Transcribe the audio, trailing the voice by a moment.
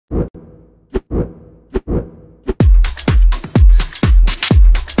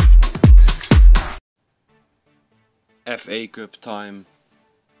FA Cup time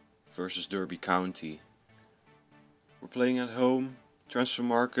versus Derby County. We're playing at home. Transfer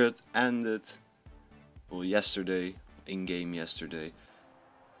market ended yesterday, in-game yesterday,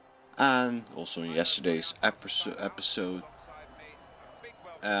 and also in yesterday's episode.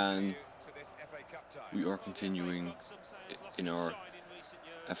 And we are continuing in our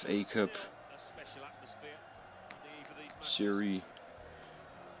FA Cup series.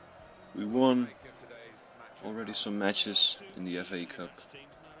 We won already some matches in the FA Cup,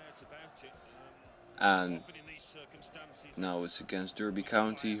 and now it's against Derby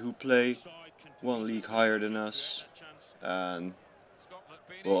County, who play one league higher than us, and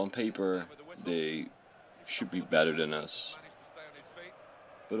well, on paper they should be better than us,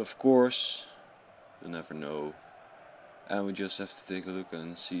 but of course you never know, and we just have to take a look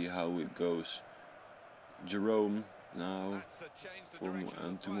and see how it goes. Jerome now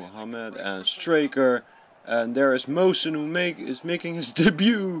to Mohammed and Straker, and there is Mosen, who is making his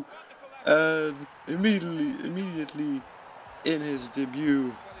debut, and immediately in his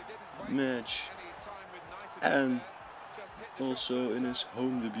debut match, and also in his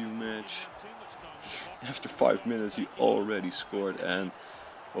home debut match, after 5 minutes he already scored. And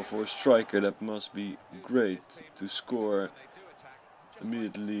well, for a striker that must be great to score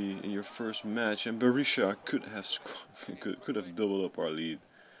immediately in your first match. And Berisha could have could have doubled up our lead,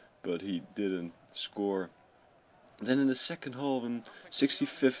 but he didn't score. Then in the second half, in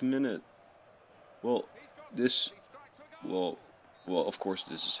 65th minute, well, of course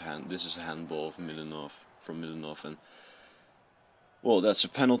this is a handball of from Milanov, and well, that's a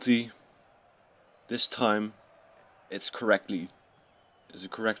penalty. This time it's a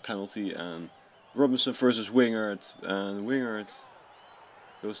correct penalty, and Robinson versus Wingard, and Wingard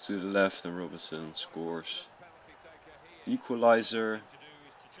goes to the left and Robinson scores the equalizer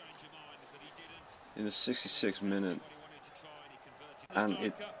in the 66th minute. And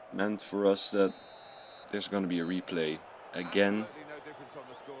it meant for us that there's going to be a replay again,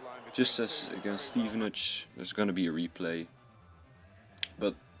 just as against Stevenage. There's going to be a replay,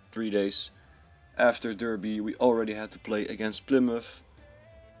 but 3 days after Derby we already had to play against Plymouth,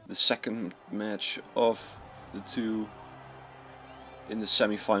 the second match of the two in the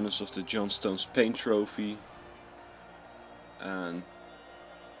semi-finals of the Johnstone's Paint Trophy. And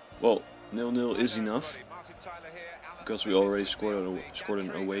well, 0-0 is enough, because we already scored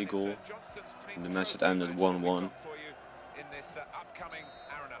an away goal in the match that ended 1-1.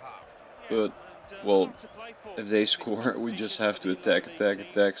 But well, if they score, we just have to attack.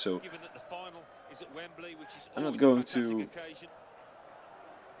 So I'm not going to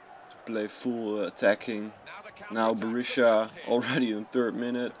play full attacking. Now Berisha already in 3rd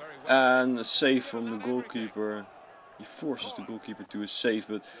minute, and a save from the goalkeeper. He forces the goalkeeper to a save,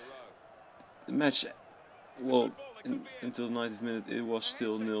 but the match, well, until the 90th minute it was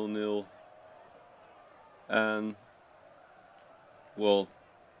still 0-0, and well,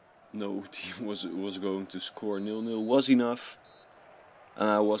 no team was going to score. 0-0 was enough, and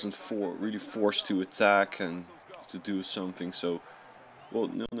I wasn't really forced to attack and to do something. So well,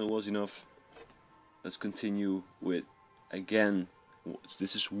 0-0 was enough. Let's continue with, again,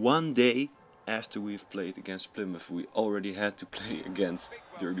 this is 1 day after we've played against Plymouth. We already had to play against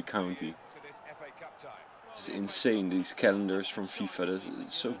Derby County. It's insane, these calendars from FIFA.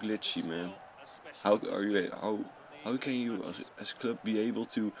 It's so glitchy, man. How can you as a club be able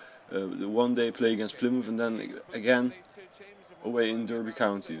to the 1 day play against Plymouth and then again away in Derby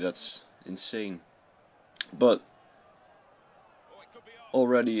County? That's insane. But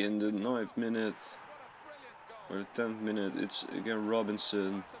already in the 9th minute or the 10th minute, it's again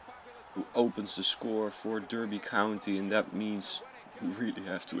Robinson who opens the score for Derby County, and that means we really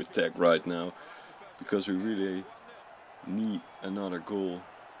have to attack right now, because we really need another goal.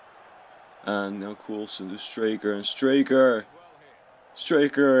 And now Coulson to Straker, and Straker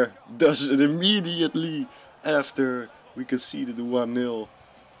does it immediately after we conceded the 1-0.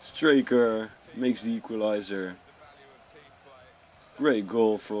 Straker makes the equalizer. Great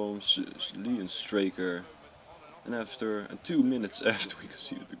goal from Leon Straker. And 2 minutes after we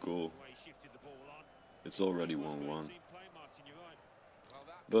conceded the goal, it's already 1-1.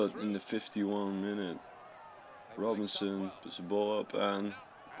 But in the 51 minute, Robinson puts the ball up, and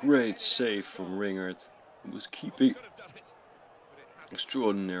great save from Ringard, who was keeping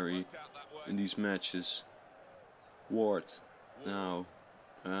extraordinary in these matches. Ward now,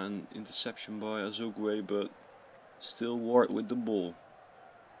 and interception by Azogwe, but still Ward with the ball,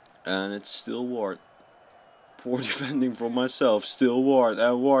 and it's still Ward. Poor defending from myself, still Ward,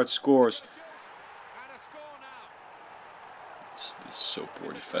 and Ward scores. This is so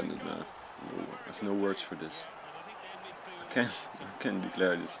poor defended, man. I have no words for this. can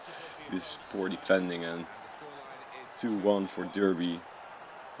declare this poor defending, and 2-1 for Derby.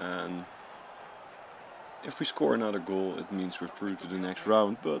 And if we score another goal, it means we're through to the next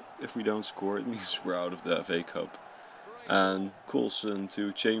round, but if we don't score, it means we're out of the FA Cup. And Coulson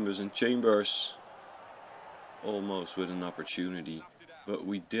to Chambers, and Chambers almost with an opportunity, but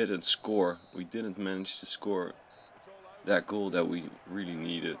we didn't score. We didn't manage to score that goal that we really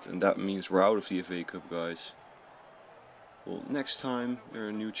needed, and that means we're out of the FA Cup, guys. Well, next time there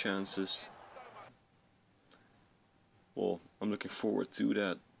are new chances. Well, I'm looking forward to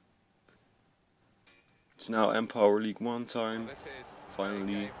that. It's now Empower League 1 time.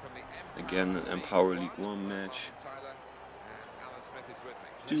 Finally, again an Empower League 1 match.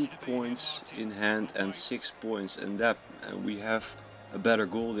 2 points in hand and 6 points, and we have a better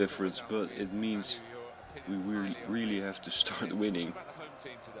goal difference, but it means we really have to start winning,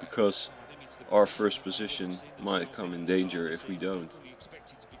 because our first position might come in danger if we don't.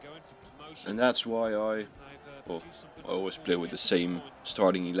 And that's why I always play with the same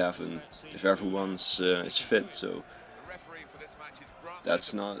starting 11 if everyone's is fit. So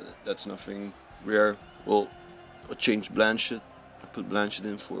that's nothing rare. Well, I changed Blanchett. I put Blanchett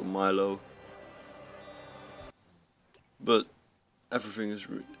in for Milo, but everything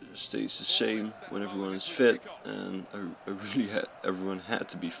stays the same when everyone is fit, and everyone had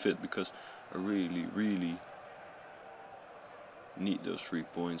to be fit, because I really need those 3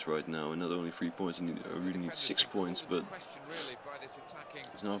 points right now, and not only 3 points. I really need 6 points. But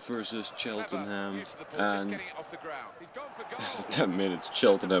it's now versus Cheltenham, and after 10 minutes,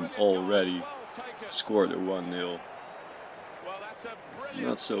 Cheltenham already scored a 1-0.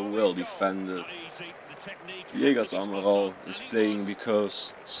 Not so well defended. Viegas Amaral is playing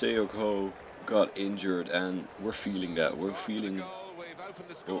because Seokho got injured, and we're feeling that. We're feeling,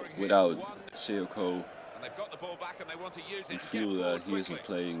 well, without Seokho, we feel that he isn't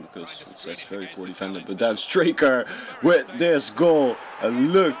playing because it's very poor defended. But then Straker with this goal,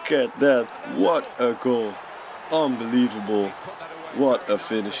 and look at that, what a goal, unbelievable, what a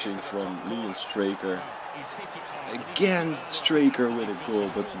finishing from Leon Straker. Again Straker with a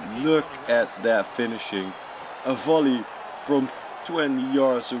goal, but look at that finishing, a volley from 20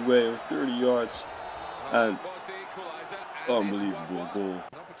 yards away or 30 yards, and unbelievable goal.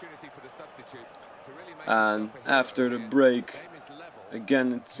 And after the break,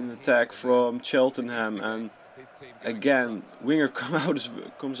 again it's an attack from Cheltenham, and again Winger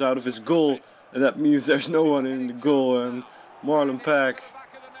comes out of his goal, and that means there's no one in the goal, and Marlon Pack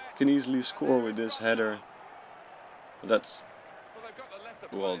can easily score with this header. That's,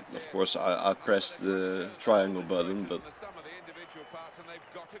 well, of course I pressed the triangle button, but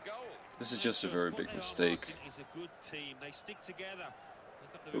this is just a very big mistake.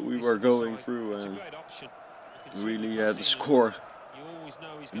 But we were going through, and really had to score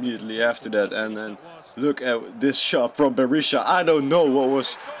immediately after that. And then look at this shot from Berisha. I don't know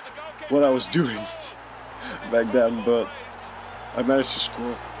what I was doing back then, but I managed to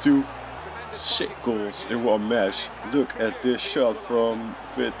score 2 sick goals in one match. Look at this shot from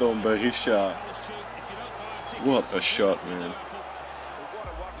Berisha. What a shot, man.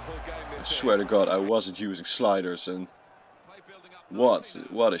 I swear to God, I wasn't using sliders, and what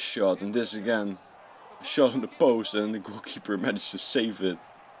a shot. And this again, a shot on the post, and the goalkeeper managed to save it.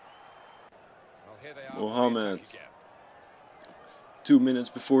 Mohamed. 2 minutes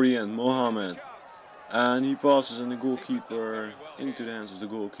before the end, Mohamed. And he passes in the goalkeeper, into the hands of the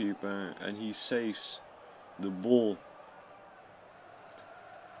goalkeeper, and he saves the ball.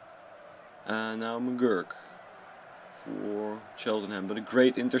 And now McGurk for Cheltenham, but a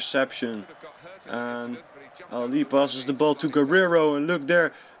great interception. And Ali passes the ball to Guerrero, and look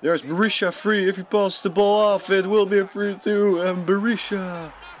there, there's Berisha free. If he passes the ball off, it will be a free too. And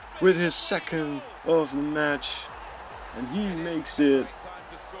Berisha with his second of the match, and he makes it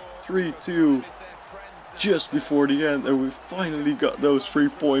 3-2. Just before the end, and we finally got those 3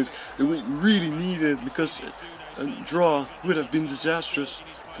 points that we really needed, because a draw would have been disastrous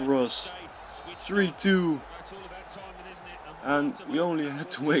for us. 3-2, and we only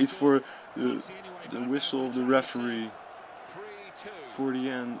had to wait for the whistle of the referee for the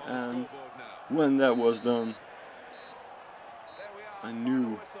end, and when that was done, I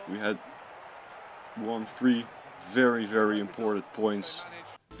knew we had won 3 very important points.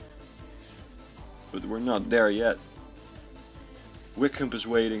 But we're not there yet. Wickham is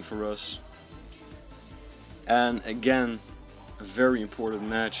waiting for us. And again, a very important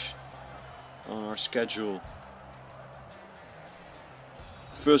match on our schedule.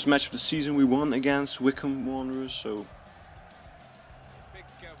 First match of the season we won against Wickham Wanderers, so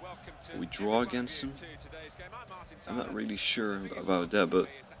we draw against them. I'm not really sure about that, but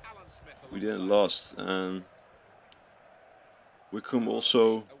we didn't lost. And Wickham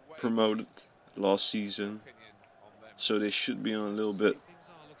also promoted last season, so they should be on a little bit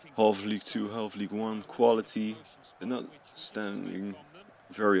half League 2, half League 1 quality. They're not standing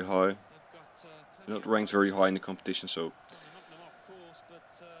very high. They're not ranked very high in the competition, so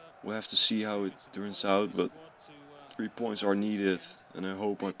we'll have to see how it turns out, but 3 points are needed, and I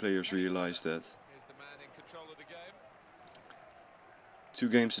hope my players realize that. 2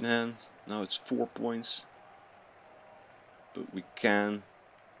 games in hand, now it's 4 points, but we can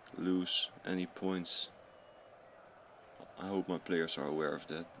lose any points. I hope my players are aware of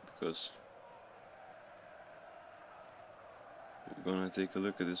that, because we're gonna take a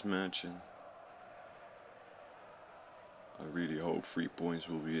look at this match, and I really hope 3 points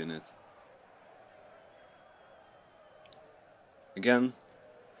will be in it. Again,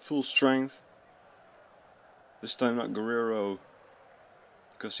 full strength. This time not Guerrero,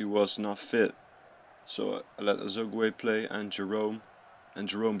 because he was not fit. So I let Azogwe play, and Jerome. And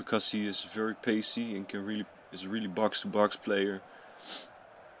Jerome because he is very pacey and is a really box-to-box player.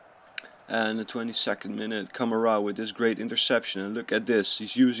 And the 22nd minute, Camara with this great interception. And look at this,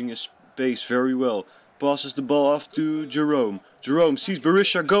 he's using his pace very well. Passes the ball off to Jerome. Jerome sees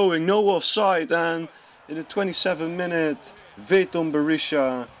Berisha going, no offside. And in the 27th minute, Veton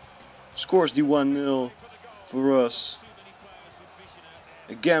Berisha scores the 1-0 for us.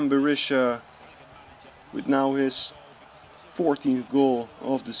 Again Berisha with now his 14th goal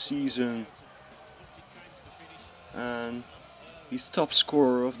of the season. And he's top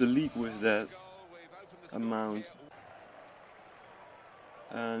scorer of the league with that amount.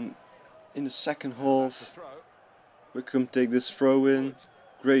 And in the second half, Wickham take this throw in.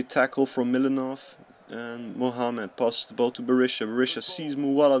 Great tackle from Milanov. And Mohamed passes the ball to Berisha. Berisha sees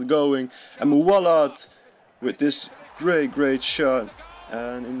Muwalat going. And Muwalat with this great shot.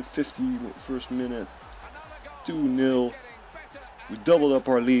 And in the 51st minute, 2-0. We doubled up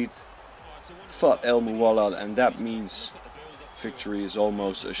our lead. Fought El Muwalat, and that means victory is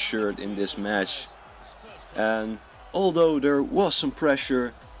almost assured in this match. And although there was some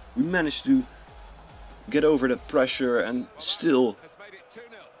pressure, we managed to get over that pressure and still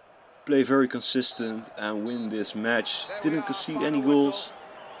play very consistent and win this match. Didn't concede any goals,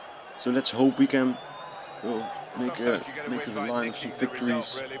 so let's hope we can make a line of some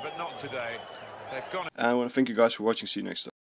victories. And I want to thank you guys for watching. See you next time.